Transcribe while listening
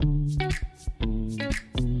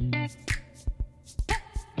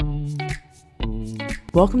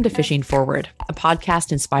Welcome to Fishing Forward, a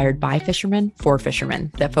podcast inspired by fishermen for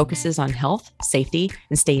fishermen that focuses on health, safety,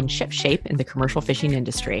 and staying shipshape in the commercial fishing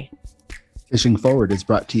industry. Fishing Forward is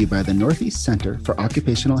brought to you by the Northeast Center for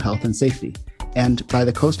Occupational Health and Safety and by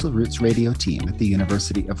the Coastal Roots radio team at the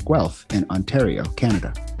University of Guelph in Ontario,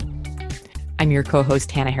 Canada. I'm your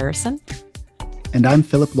co-host, Hannah Harrison. And I'm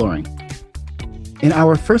Philip Loring. In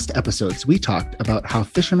our first episodes, we talked about how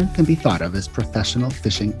fishermen can be thought of as professional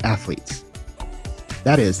fishing athletes.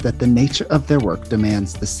 That is, that the nature of their work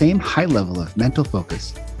demands the same high level of mental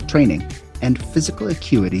focus, training, and physical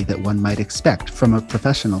acuity that one might expect from a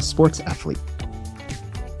professional sports athlete.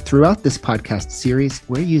 Throughout this podcast series,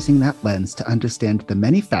 we're using that lens to understand the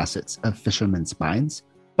many facets of fishermen's minds,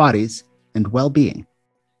 bodies, and well-being.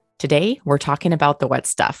 Today, we're talking about the wet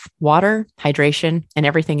stuff, water, hydration, and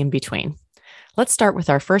everything in between. Let's start with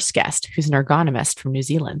our first guest, who's an ergonomist from New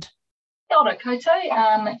Zealand. Kia ora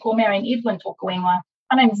koutou, ko Marian Edwin tōku ingoa.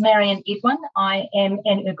 My name is Marian Edwin. I am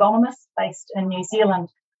an ergonomist based in New Zealand.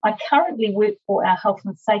 I currently work for our health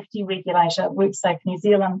and safety regulator, WorkSafe New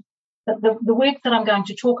Zealand. But the work that I'm going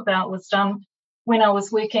to talk about was done when I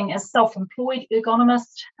was working as self-employed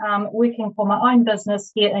ergonomist, working for my own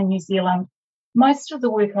business here in New Zealand. Most of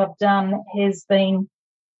the work I've done has been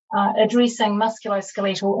addressing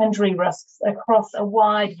musculoskeletal injury risks across a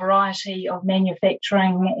wide variety of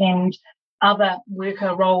manufacturing and other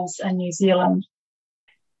worker roles in New Zealand.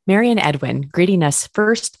 Marian Edwin, greeting us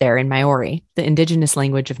first there in Maori, the indigenous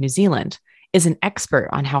language of New Zealand, is an expert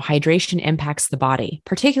on how hydration impacts the body,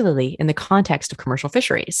 particularly in the context of commercial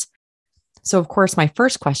fisheries. So, of course, my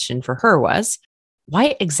first question for her was,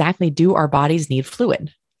 why exactly do our bodies need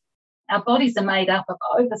fluid? Our bodies are made up of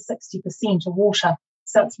over 60% of water,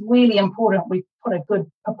 so it's really important we put a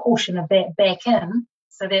good proportion of that back in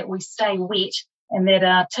so that we stay wet and that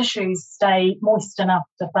our tissues stay moist enough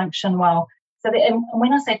to function well. So that, and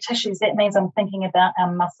when I say tissues, that means I'm thinking about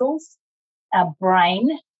our muscles, our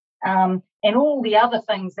brain, and all the other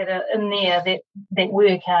things that are in there that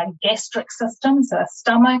work, our gastric system, so our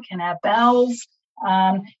stomach and our bowels,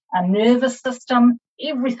 our nervous system.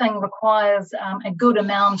 Everything requires a good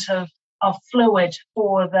amount of fluid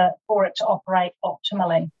for it to operate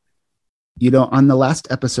optimally. You know, on the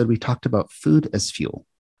last episode, we talked about food as fuel,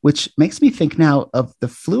 which makes me think now of the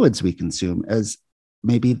fluids we consume as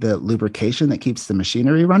maybe the lubrication that keeps the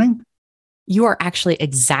machinery running? You are actually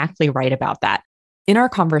exactly right about that. In our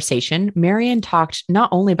conversation, Marian talked not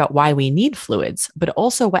only about why we need fluids, but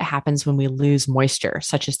also what happens when we lose moisture,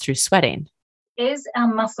 such as through sweating. As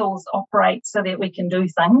our muscles operate so that we can do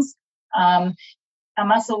things, our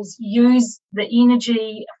muscles use the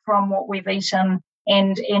energy from what we've eaten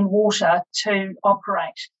and water to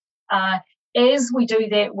operate. As we do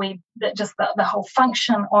that, the whole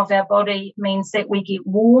function of our body means that we get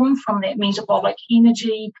warm from that metabolic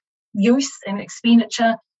energy use and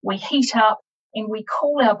expenditure. We heat up and we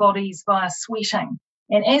cool our bodies via sweating.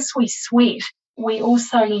 And as we sweat, we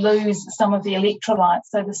also lose some of the electrolytes,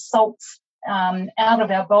 so the salts out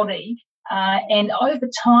of our body. And over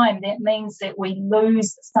time, that means that we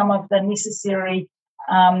lose some of the necessary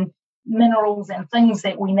minerals and things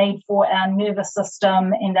that we need for our nervous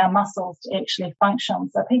system and our muscles to actually function.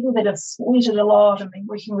 So people that have sweated a lot and been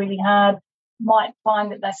working really hard might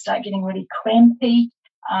find that they start getting really crampy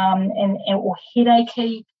or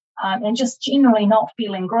headachy and just generally not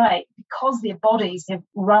feeling great because their bodies have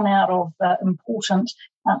run out of important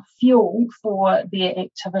fuel for their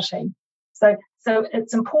activity. So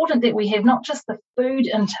it's important that we have not just the food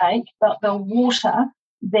intake, but the water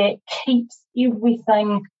that keeps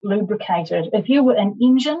everything lubricated. If you were an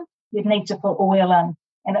engine, you'd need to put oil in.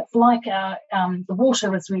 And it's like the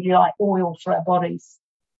water is really like oil for our bodies.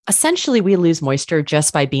 Essentially, we lose moisture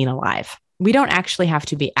just by being alive. We don't actually have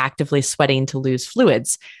to be actively sweating to lose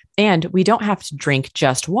fluids, and we don't have to drink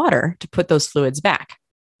just water to put those fluids back.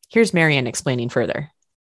 Here's Marian explaining further.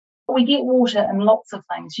 We get water in lots of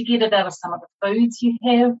things. You get it out of some of the foods you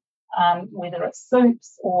have, whether it's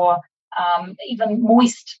soups or even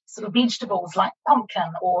moist sort of vegetables like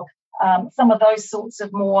pumpkin or some of those sorts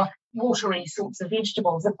of more watery sorts of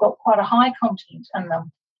vegetables have got quite a high content in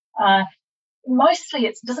them. Mostly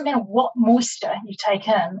it doesn't matter what moisture you take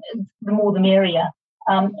in, the more the merrier.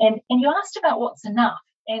 And you asked about what's enough,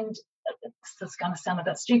 and this is going to sound a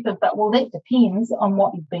bit stupid, but well, that depends on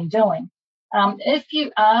what you've been doing. If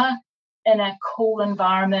you are in a cool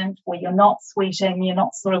environment where you're not sweating, you're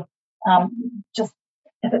not sort of just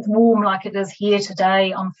if it's warm like it is here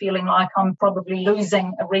today, I'm feeling like I'm probably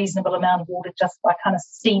losing a reasonable amount of water just by kind of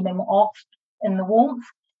steaming off in the warmth.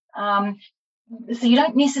 So you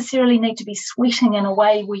don't necessarily need to be sweating in a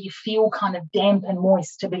way where you feel kind of damp and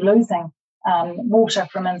moist to be losing. water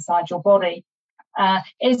from inside your body.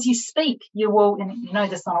 As you speak, you will, and you know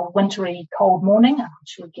this on a wintry, cold morning, I'm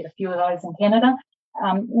sure you get a few of those in Canada,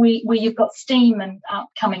 where you've got steam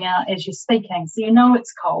coming out as you're speaking. So you know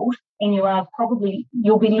it's cold, and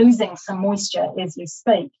you'll be losing some moisture as you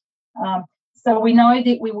speak. So we know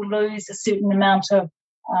that we will lose a certain amount of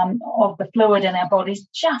the fluid in our bodies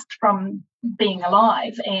just from being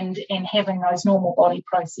alive and having those normal body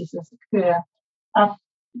processes occur.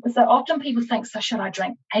 So often people think, so should I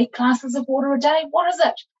drink 8 glasses of water a day? What is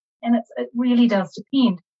it? And it really does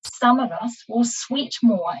depend. Some of us will sweat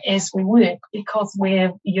more as we work because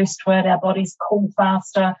we're used to it. Our bodies cool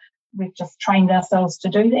faster. We've just trained ourselves to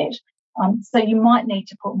do that. So you might need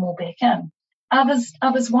to put more back in.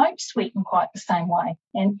 Others won't sweat in quite the same way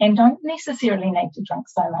and don't necessarily need to drink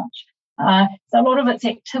so much. So a lot of it's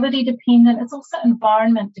activity dependent. It's also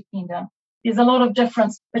environment dependent. There's a lot of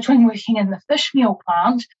difference between working in the fish meal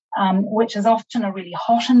plant, which is often a really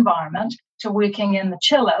hot environment, to working in the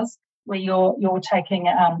chillers where you're taking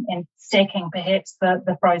and stacking perhaps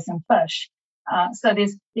the frozen fish. So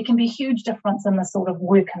there can be a huge difference in the sort of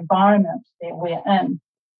work environment that we're in.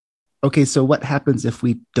 Okay, so what happens if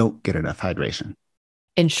we don't get enough hydration?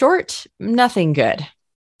 In short, nothing good.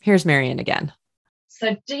 Here's Marian again.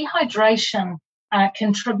 So dehydration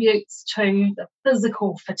contributes to the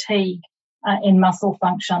physical fatigue in muscle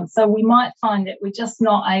function. So we might find that we're just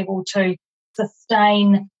not able to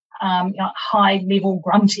sustain high-level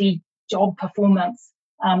grunty job performance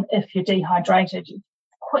if you're dehydrated. You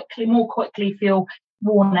more quickly feel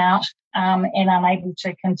worn out and unable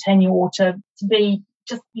to continue or to be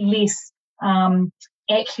just less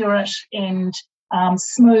accurate and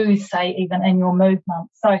smooth, say, even in your movement.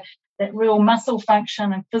 So that real muscle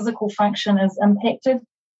function and physical function is impacted.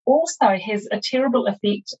 Also has a terrible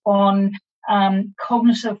effect on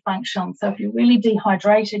cognitive function. So if you're really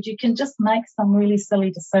dehydrated, you can just make some really silly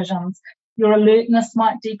decisions. Your alertness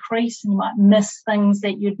might decrease and you might miss things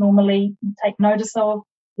that you'd normally take notice of.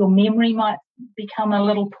 Your memory might become a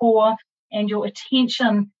little poor and your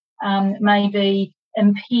attention may be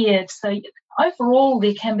impaired. So overall,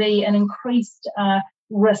 there can be an increased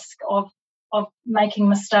risk of making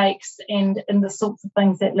mistakes and the sorts of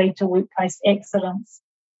things that lead to workplace accidents.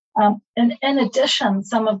 In addition,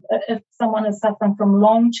 if someone is suffering from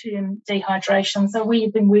long-term dehydration, so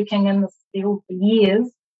we've been working in this field for years,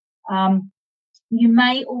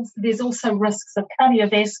 there's also risks of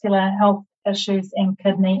cardiovascular health issues and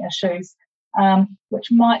kidney issues, which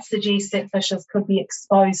might suggest that fishers could be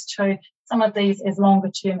exposed to some of these as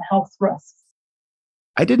longer-term health risks.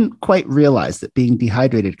 I didn't quite realize that being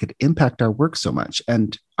dehydrated could impact our work so much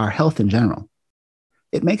and our health in general.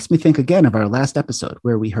 It makes me think again of our last episode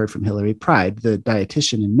where we heard from Hilary Pride, the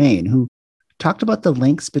dietitian in Maine, who talked about the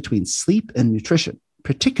links between sleep and nutrition,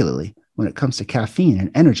 particularly when it comes to caffeine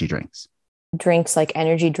and energy drinks. Drinks like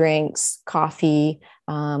energy drinks, coffee,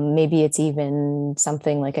 maybe it's even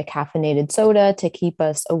something like a caffeinated soda to keep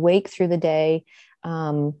us awake through the day.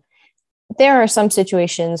 There are some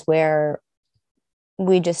situations where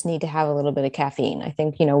we just need to have a little bit of caffeine. I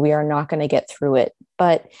think, we are not going to get through it,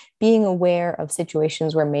 but being aware of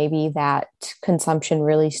situations where maybe that consumption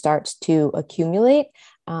really starts to accumulate,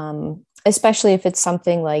 especially if it's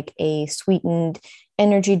something like a sweetened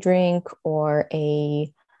energy drink or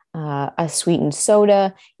a sweetened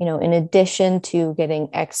soda, in addition to getting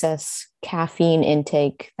excess caffeine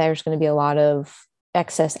intake, there's going to be a lot of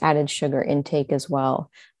excess added sugar intake as well.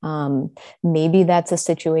 Maybe that's a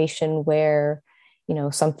situation where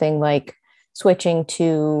something like switching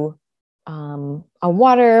to a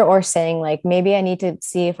water or saying like, maybe I need to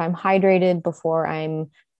see if I'm hydrated before I'm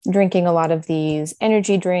drinking a lot of these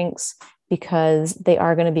energy drinks, because they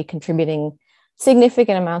are going to be contributing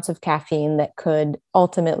significant amounts of caffeine that could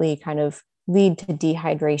ultimately kind of lead to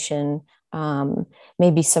dehydration,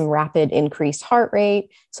 maybe some rapid increased heart rate.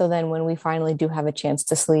 So then when we finally do have a chance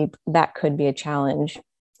to sleep, that could be a challenge,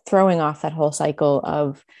 throwing off that whole cycle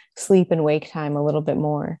of sleep and wake time a little bit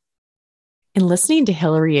more. In listening to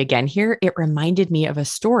Hilary again here, it reminded me of a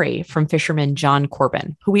story from fisherman John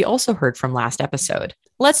Corbin, who we also heard from last episode.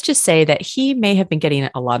 Let's just say that he may have been getting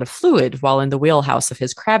a lot of fluid while in the wheelhouse of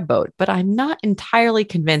his crab boat, but I'm not entirely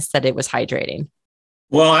convinced that it was hydrating.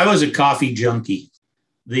 Well, I was a coffee junkie.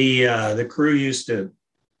 The crew used to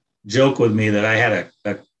joke with me that I had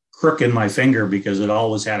a crook in my finger because it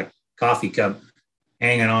always had a coffee cup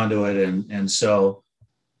hanging onto it. And so,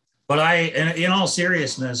 but in all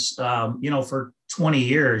seriousness, for 20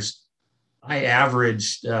 years, I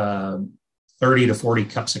averaged 30 to 40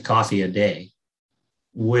 cups of coffee a day,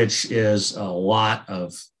 which is a lot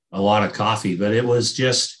of coffee, but it was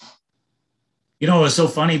just, It's so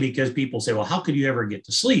funny because people say, well, how could you ever get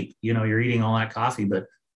to sleep? You're eating all that coffee, but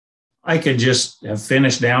I could just have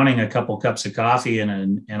finished downing a couple cups of coffee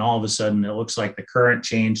and all of a sudden it looks like the current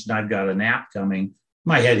changed and I've got a nap coming.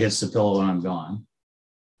 My head hits the pillow and I'm gone.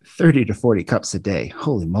 30 to 40 cups a day.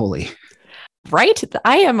 Holy moly. Right?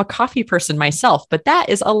 I am a coffee person myself, but that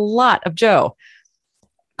is a lot of Joe.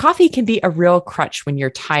 Coffee can be a real crutch when you're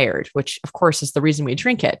tired, which of course is the reason we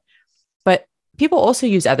drink it. But people also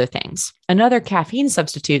use other things. Another caffeine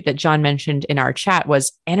substitute that John mentioned in our chat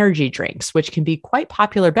was energy drinks, which can be quite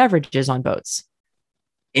popular beverages on boats.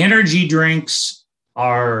 Energy drinks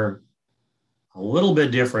are a little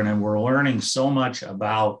bit different, and we're learning so much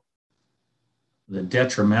about the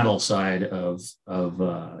detrimental side of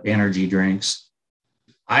energy drinks.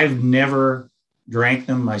 I've never drank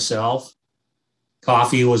them myself.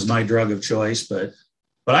 Coffee was my drug of choice, but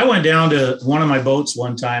I went down to one of my boats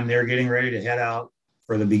one time. They were getting ready to head out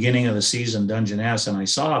for the beginning of the season, Dungeness, and I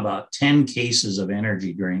saw about 10 cases of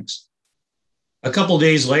energy drinks. A couple of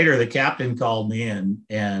days later, the captain called me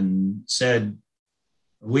and said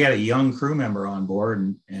we had a young crew member on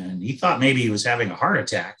board, and he thought maybe he was having a heart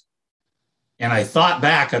attack. And I thought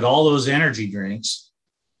back at all those energy drinks,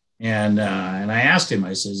 and I asked him,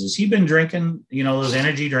 I says, has he been drinking, those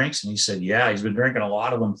energy drinks? And he said, yeah, he's been drinking a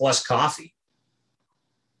lot of them plus coffee.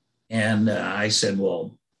 And I said,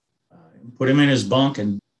 well, put him in his bunk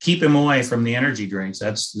and keep him away from the energy drinks.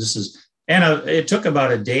 It took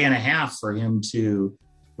about a day and a half for him to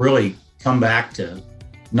really come back to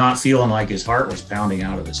not feeling like his heart was pounding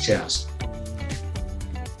out of his chest.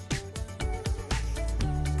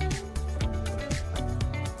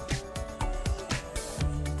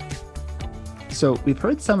 So we've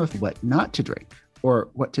heard some of what not to drink, or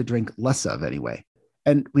what to drink less of anyway.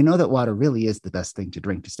 And we know that water really is the best thing to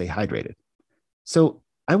drink to stay hydrated. So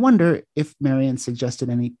I wonder if Marian suggested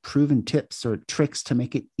any proven tips or tricks to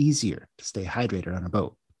make it easier to stay hydrated on a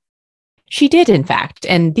boat. She did, in fact,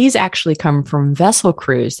 and these actually come from vessel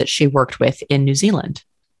crews that she worked with in New Zealand.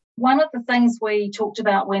 One of the things we talked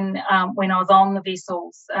about when I was on the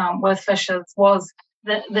vessels with fishers was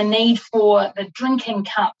the need for the drinking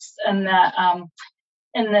cups in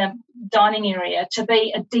the dining area to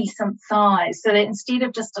be a decent size, so that instead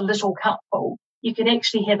of just a little cupful, you could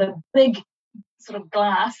actually have a big sort of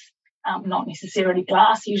glass, not necessarily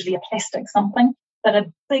glass, usually a plastic something, but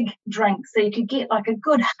a big drink, so you could get like a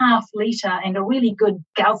good half litre and a really good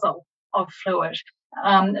guzzle of fluid.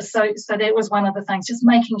 So that was one of the things, just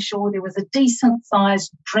making sure there was a decent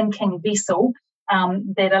sized drinking vessel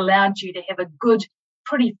that allowed you to have a good,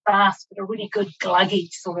 pretty fast, but a really good gluggy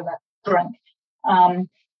sort of a drink.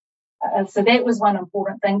 So that was one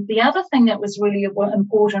important thing. The other thing that was really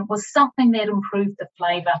important was something that improved the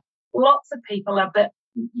flavour. Lots of people are a bit,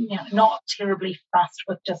 not terribly fussed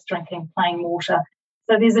with just drinking plain water.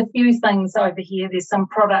 So there's a few things over here. There's some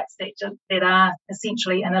products that are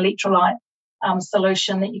essentially an electrolyte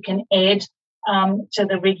solution that you can add to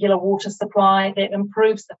the regular water supply that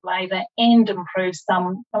improves the flavour and provides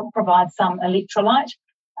some electrolyte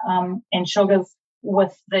and sugars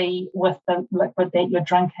with the liquid that you're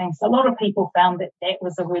drinking. So a lot of people found that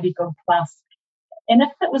was a really good plus. And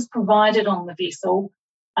if it was provided on the vessel,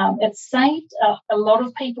 it saved a lot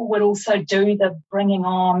of people would also do the bringing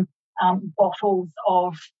on bottles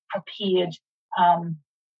of prepared,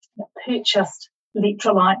 purchased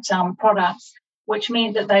electrolyte products, which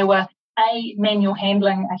meant that they were manual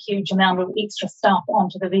handling a huge amount of extra stuff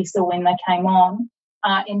onto the vessel when they came on,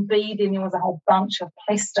 and B, then there was a whole bunch of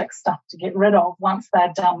plastic stuff to get rid of once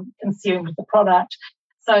they'd consumed the product.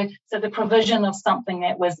 So the provision of something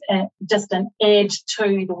that was just an add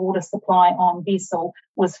to the water supply on vessel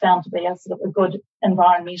was found to be a sort of a good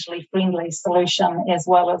environmentally friendly solution, as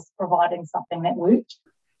well as providing something that worked.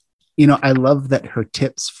 I love that her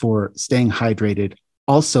tips for staying hydrated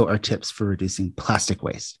also are tips for reducing plastic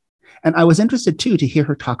waste. And I was interested, too, to hear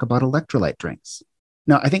her talk about electrolyte drinks.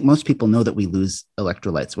 Now, I think most people know that we lose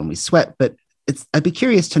electrolytes when we sweat, but I'd be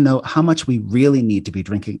curious to know how much we really need to be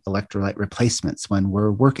drinking electrolyte replacements when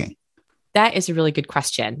we're working. That is a really good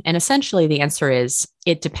question. And essentially, the answer is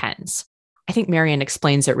it depends. I think Marian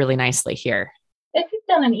explains it really nicely here. If you've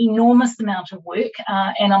done an enormous amount of work,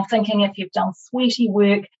 and I'm thinking if you've done sweaty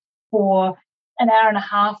work for an hour and a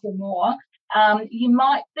half or more, you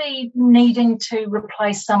might be needing to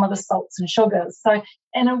replace some of the salts and sugars. So,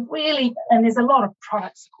 and there's a lot of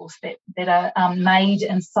products, of course, that are made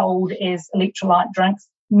and sold as electrolyte drinks,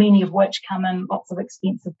 many of which come in lots of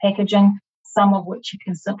expensive packaging, some of which you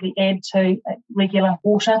can simply add to regular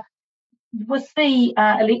water. with the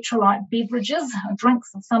electrolyte beverages,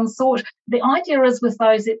 drinks of some sort, the idea is with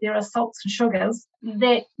those that there are salts and sugars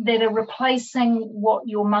that are replacing what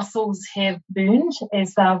your muscles have burned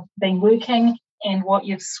as they've been working and what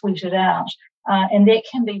you've sweated out. And that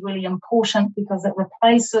can be really important because it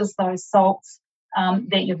replaces those salts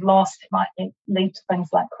that you've lost. It might lead to things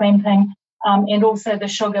like cramping. And also the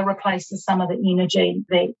sugar replaces some of the energy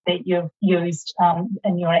that you've used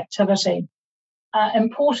in your activity.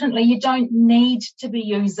 Importantly, you don't need to be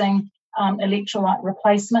using electrolyte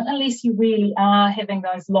replacement unless you really are having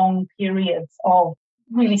those long periods of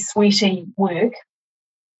really sweaty work.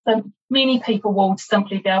 So many people will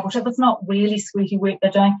simply be able to, if it's not really sweaty work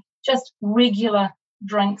they're doing, just regular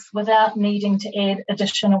drinks without needing to add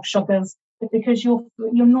additional sugars, because your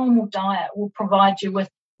normal diet will provide you with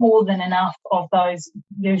more than enough of those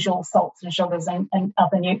usual salts and sugars and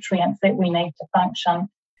other nutrients that we need to function.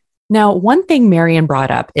 Now, one thing Marian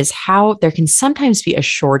brought up is how there can sometimes be a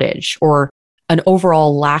shortage or an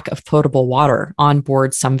overall lack of potable water on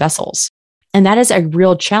board some vessels. And that is a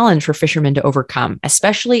real challenge for fishermen to overcome,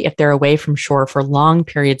 especially if they're away from shore for long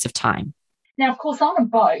periods of time. Now, of course, on a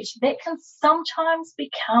boat, that can sometimes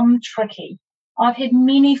become tricky. I've had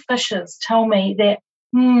many fishers tell me that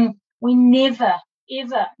we never,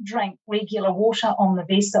 ever drink regular water on the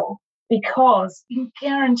vessel, because you can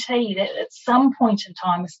guarantee that at some point in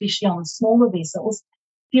time, especially on the smaller vessels,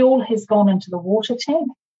 fuel has gone into the water tank.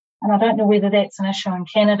 And I don't know whether that's an issue in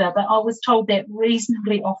Canada, but I was told that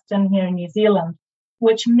reasonably often here in New Zealand,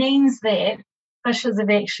 which means that fishers have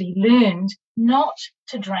actually learned not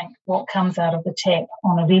to drink what comes out of the tap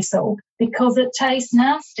on a vessel because it tastes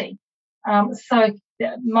nasty. So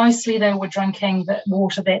mostly they were drinking the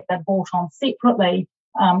water that they bought on separately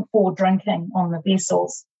for drinking on the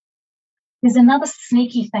vessels. There's another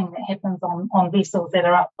sneaky thing that happens on vessels that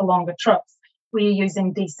are up for longer trips. We're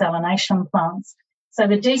using desalination plants. So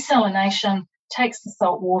the desalination takes the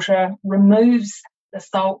salt water, removes the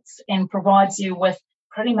salts, and provides you with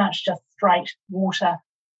pretty much just straight water.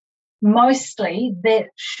 Mostly that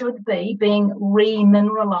should be being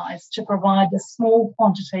remineralized to provide the small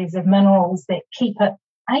quantities of minerals that keep it,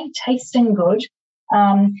 A, tasting good,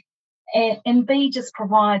 and B, just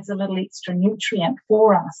provides a little extra nutrient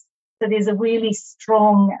for us. So there's a really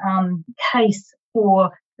strong case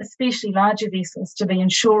for especially larger vessels to be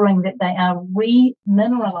ensuring that they are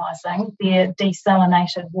remineralizing their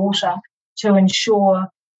desalinated water to ensure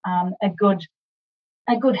a good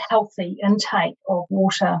healthy intake of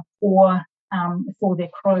water for their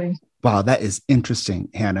crew. Wow, that is interesting,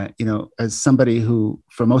 Hannah. You know, as somebody who,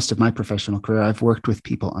 for most of my professional career, I've worked with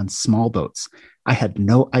people on small boats. I had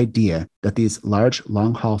no idea that these large,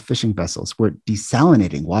 long-haul fishing vessels were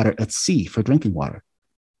desalinating water at sea for drinking water.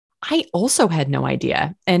 I also had no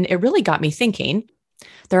idea. And it really got me thinking.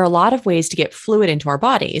 There are a lot of ways to get fluid into our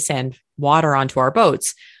bodies and water onto our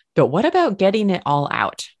boats. But what about getting it all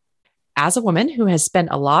out? As a woman who has spent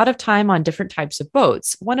a lot of time on different types of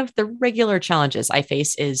boats, one of the regular challenges I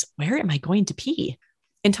face is, where am I going to pee?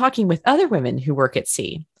 In talking with other women who work at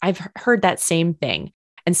sea, I've heard that same thing.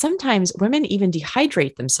 And sometimes women even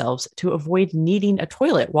dehydrate themselves to avoid needing a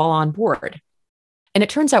toilet while on board. And it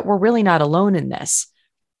turns out we're really not alone in this.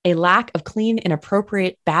 A lack of clean and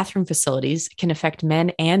appropriate bathroom facilities can affect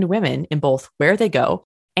men and women in both where they go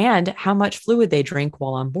and how much fluid they drink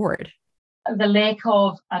while on board. The lack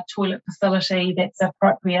of a toilet facility that's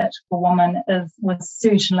appropriate for women was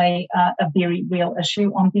certainly a very real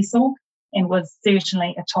issue on vessel, and was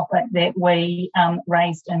certainly a topic that we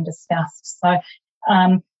raised and discussed. So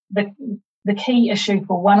the key issue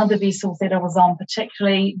for one of the vessels that I was on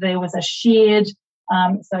particularly, there was a shared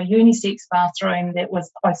unisex bathroom that was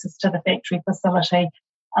closest to the factory facility.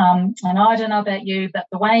 And I don't know about you, but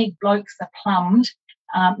the way blokes are plumbed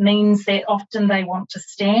means that often they want to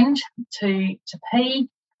stand to pee.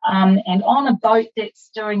 And on a boat that's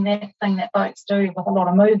doing that thing that boats do with a lot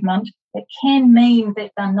of movement, it can mean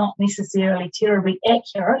that they're not necessarily terribly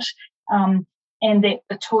accurate, and that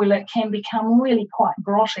the toilet can become really quite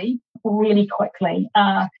grotty really quickly.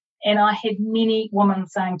 And I had many women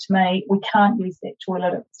saying to me, we can't use that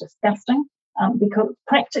toilet, it's disgusting, because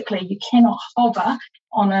practically you cannot hover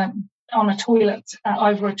on a toilet,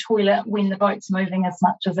 over a toilet when the boat's moving as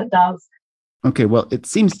much as it does. Okay, well, it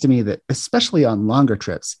seems to me that especially on longer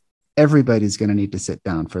trips, everybody's going to need to sit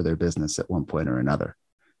down for their business at one point or another.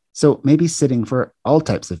 So maybe sitting for all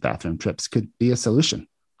types of bathroom trips could be a solution.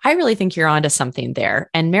 I really think you're onto something there.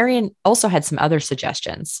 And Marian also had some other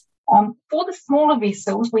suggestions. For the smaller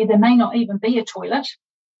vessels where there may not even be a toilet,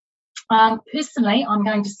 personally, I'm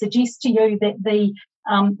going to suggest to you that the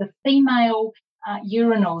female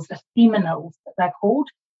urinals, the feminals that they're called,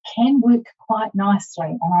 can work quite nicely.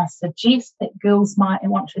 And I suggest that girls might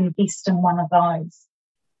want to invest in one of those.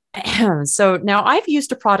 So now I've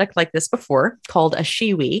used a product like this before called a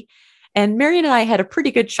Shewee, and Marion and I had a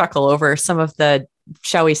pretty good chuckle over some of the,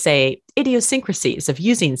 shall we say, idiosyncrasies of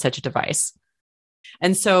using such a device.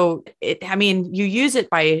 And so, you use it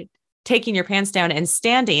by taking your pants down and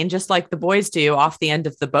standing just like the boys do off the end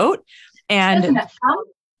of the boat. And isn't it fun?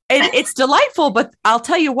 It's delightful, but I'll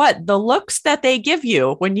tell you what, the looks that they give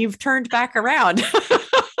you when you've turned back around.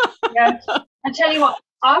 Yeah, I tell you what,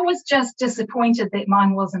 I was just disappointed that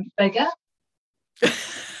mine wasn't bigger. It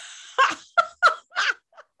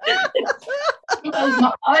was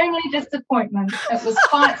my only disappointment. It was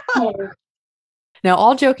quite small. Now,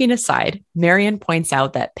 all joking aside, Marion points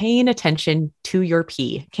out that paying attention to your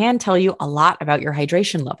pee can tell you a lot about your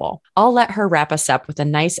hydration level. I'll let her wrap us up with a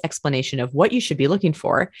nice explanation of what you should be looking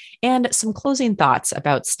for and some closing thoughts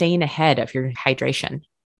about staying ahead of your hydration.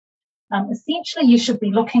 Essentially, you should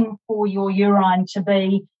be looking for your urine to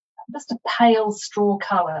be just a pale straw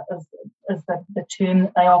colour, is the term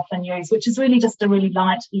that they often use, which is really just a really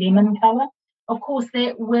light lemon colour. Of course,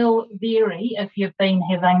 that will vary if you've been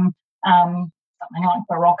having something like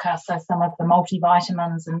Berocca, so some of the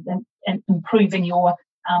multivitamins and improving your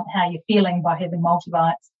how you're feeling by having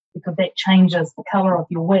multivites, because that changes the colour of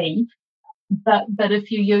your wee. But if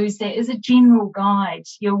you use that as a general guide,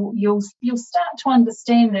 you'll start to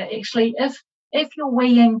understand that actually if you're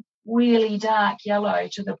weeing really dark yellow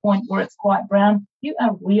to the point where it's quite brown, you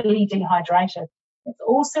are really dehydrated. It's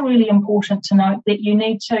also really important to note that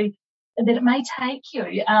that it may take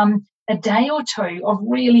you a day or two of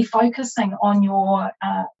really focusing on your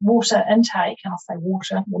water intake, and I'll say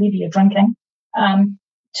water, whatever you're drinking,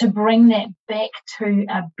 to bring that back to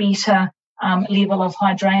a better level of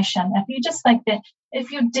hydration. If you just think that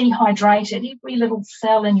if you're dehydrated, every little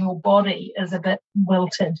cell in your body is a bit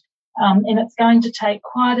wilted, and it's going to take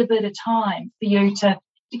quite a bit of time for you to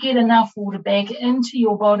get enough water back into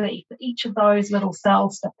your body for each of those little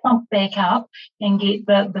cells to plump back up and get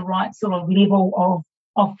the right sort of level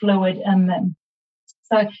of fluid in them.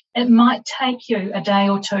 So it might take you a day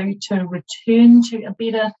or two to return to a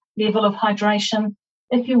better level of hydration.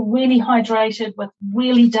 If you're really hydrated with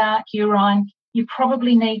really dark urine, you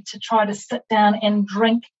probably need to try to sit down and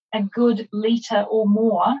drink a good litre or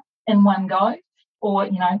more in one go, or,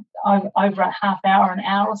 over a half hour, an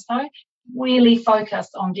hour or so. Really focus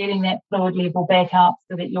on getting that fluid level back up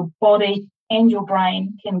so that your body and your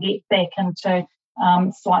brain can get back into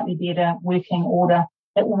slightly better working order.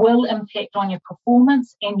 It will impact on your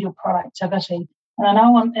performance and your productivity. And I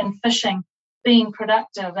know in fishing, being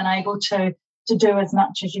productive and able to do as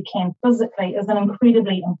much as you can physically is an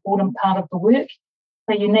incredibly important part of the work.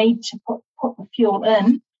 So you need to put the fuel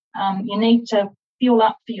in. You need to fuel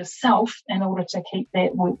up for yourself in order to keep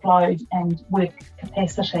that workload and work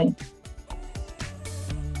capacity.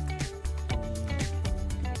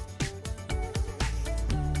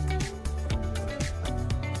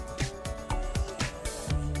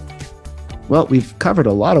 Well, we've covered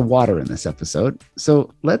a lot of water in this episode,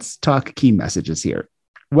 so let's talk key messages here.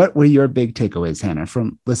 What were your big takeaways, Hannah,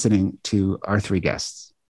 from listening to our three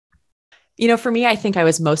guests? For me, I think I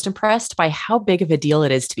was most impressed by how big of a deal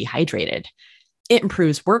it is to be hydrated. It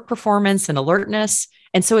improves work performance and alertness,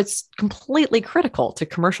 and so it's completely critical to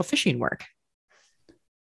commercial fishing work.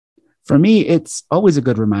 For me, it's always a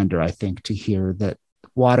good reminder, I think, to hear that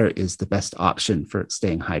water is the best option for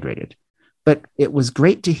staying hydrated. But it was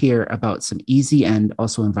great to hear about some easy and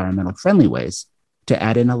also environmental friendly ways to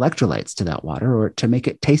add in electrolytes to that water or to make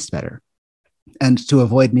it taste better, and to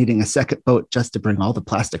avoid needing a second boat just to bring all the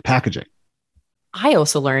plastic packaging. I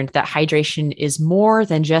also learned that hydration is more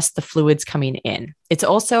than just the fluids coming in. It's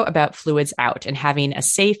also about fluids out and having a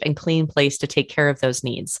safe and clean place to take care of those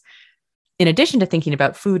needs. In addition to thinking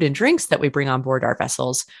about food and drinks that we bring on board our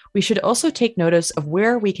vessels, we should also take notice of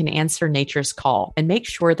where we can answer nature's call and make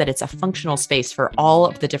sure that it's a functional space for all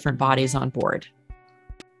of the different bodies on board.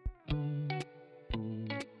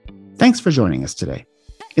 Thanks for joining us today.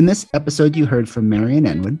 In this episode, you heard from Marion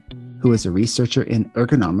Edwin, who is a researcher in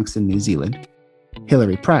ergonomics in New Zealand,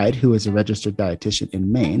 Hilary Pride, who is a registered dietitian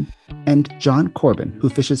in Maine, and John Corbin, who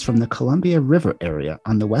fishes from the Columbia River area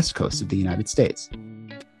on the west coast of the United States.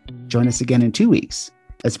 Join us again in 2 weeks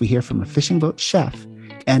as we hear from a fishing boat chef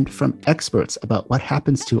and from experts about what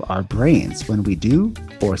happens to our brains when we do,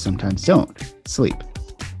 or sometimes don't, sleep.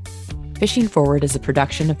 Fishing Forward is a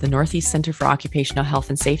production of the Northeast Center for Occupational Health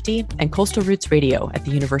and Safety and Coastal Roots Radio at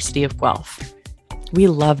the University of Guelph. We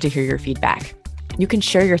love to hear your feedback. You can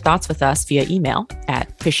share your thoughts with us via email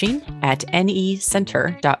at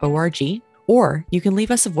fishing@necenter.org Or you can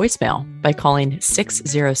leave us a voicemail by calling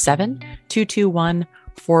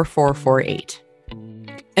 607-221-4448.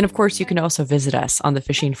 And of course, you can also visit us on the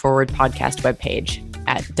Fishing Forward podcast webpage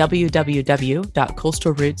at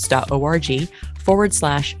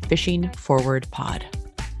www.coastalroots.org/fishingforwardpod.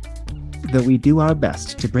 Though we do our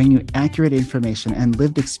best to bring you accurate information and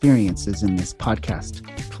lived experiences in this podcast,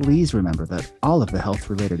 please remember that all of the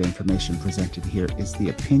health-related information presented here is the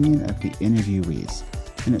opinion of the interviewees,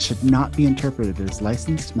 and it should not be interpreted as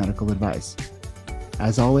licensed medical advice.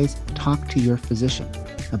 As always, talk to your physician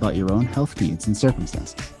about your own health needs and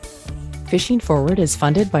circumstances. Fishing Forward is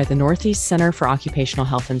funded by the Northeast Center for Occupational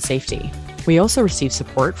Health and Safety. We also receive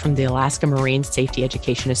support from the Alaska Marine Safety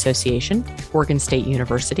Education Association, Oregon State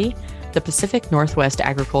University, the Pacific Northwest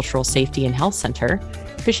Agricultural Safety and Health Center,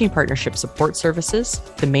 Fishing Partnership Support Services,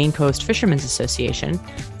 the Maine Coast Fishermen's Association,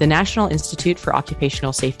 the National Institute for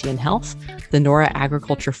Occupational Safety and Health, the NORA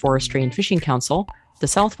Agriculture, Forestry, and Fishing Council, the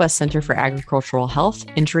Southwest Center for Agricultural Health,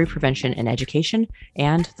 Injury Prevention and Education,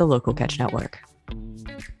 and the Local Catch Network.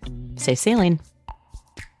 Safe sailing.